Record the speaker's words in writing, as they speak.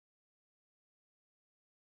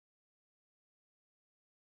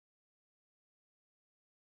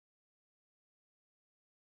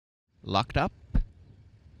Locked up.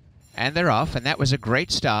 And they're off, and that was a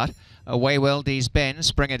great start. Away well, Dee's Bend,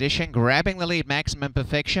 Spring Edition, grabbing the lead, Maximum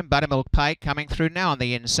Perfection. Buttermilk Pike coming through now on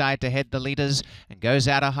the inside to head the leaders and goes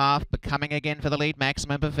out a half, but coming again for the lead,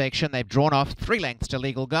 Maximum Perfection. They've drawn off 3 lengths to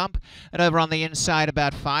Legal Gump, and over on the inside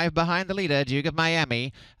about 5 behind the leader, Duke of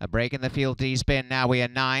Miami. A break in the field, Dee's Bend. Now we are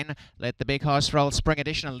 9. Let the big horse roll, Spring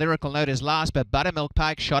Edition. A Lyrical Note is last, but Buttermilk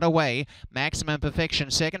Pike shot away. Maximum Perfection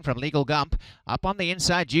second from Legal Gump. Up on the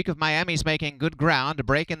inside, Duke of Miami's making good ground. A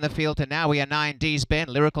break in the field to now we are 9, Dee's Bend.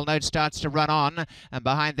 Lyrical Note starts to run on, and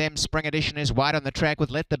behind them Spring Edition is wide on the track with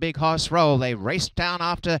Let the Big Horse Roll. They race down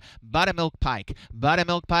after Buttermilk Pike.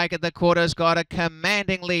 Buttermilk Pike at the quarters got a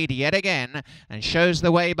commanding lead yet again and shows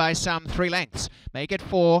the way by some 3 lengths. Make it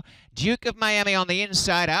 4. Duke of Miami on the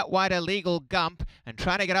inside, out wide a Legal Gump, and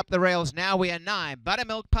trying to get up the rails. Now we are 9.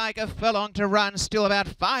 Buttermilk Pike a furlong to run, still about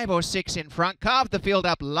 5 or 6 in front. Carved the field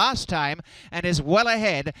up last time and is well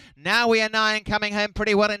ahead. Now we are 9, coming home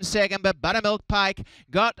pretty well in second, but Buttermilk Pike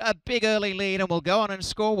got a big early lead and will go on and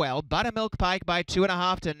score well. Buttermilk Pike by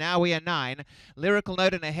 2.5 to now we are 9. Lyrical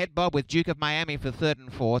Note in a head bob with Duke of Miami for 3rd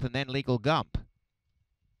and 4th, and then Legal Gump.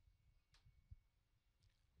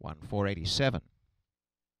 1,487.